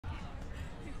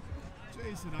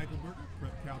Jason Eichelberger of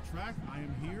PrepCalTrack. I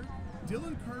am here.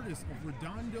 Dylan Curtis of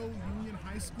Redondo Union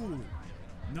High School,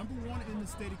 #1 in the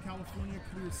state of California,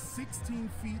 cleared 16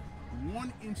 feet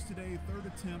 1 inch today, third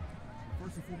attempt.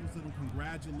 First and foremost, little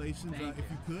congratulations. If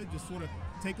you could, just sort of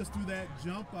take us through that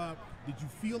jump. Did you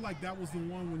feel like that was the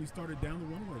one when you started down the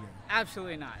runway there?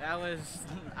 Absolutely not.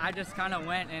 I just kind of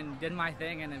went and did my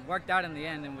thing, and it worked out in the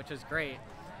end, and which was great.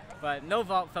 But no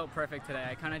vault felt perfect today.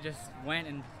 I kind of just went,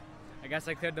 and I guess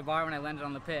I cleared the bar when I landed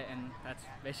on the pit, and that's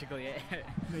basically it.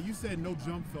 Now, you said no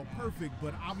jump felt perfect,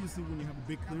 but obviously when you have a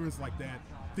big clearance like that,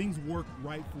 things work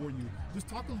right for you. Just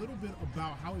talk a little bit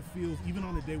about how it feels, even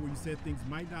on a day where you said things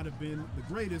might not have been the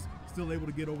greatest, still able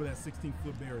to get over that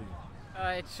 16-foot barrier.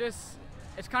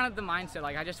 It's kind of the mindset.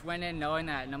 Like, I just went in knowing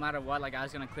that no matter what, like, I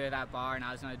was going to clear that bar and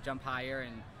I was going to jump higher,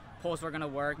 and pulls were going to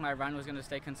work, my run was going to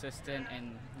stay consistent,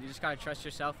 and you just got to trust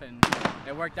yourself, and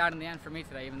it worked out in the end for me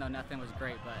today, even though nothing was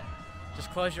great. But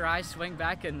just close your eyes, swing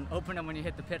back, and open them when you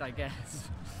hit the pit, I guess.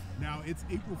 Now, it's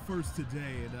April 1st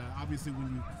today, and obviously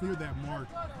when you clear that mark,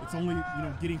 it's only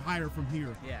getting higher from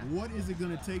here. Yeah. What is it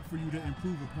going to take for you to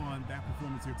improve upon that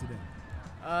performance here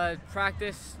today?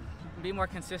 Practice, be more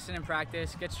consistent in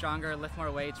practice, get stronger, lift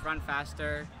more weights, run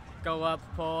faster, go up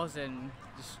pulls, and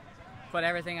just put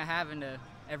everything I have into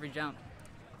every jump.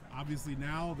 Obviously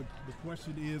now the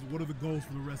question is, what are the goals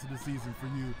for the rest of the season for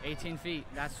you? 18 feet.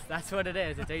 That's what it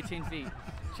is. It's 18 feet.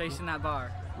 Chasing that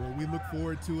bar. Well, we look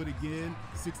forward to it again.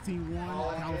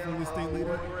 16-1, California State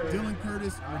leader, Dylan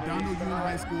Curtis, Redondo Union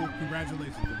High School.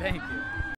 Congratulations. Thank you.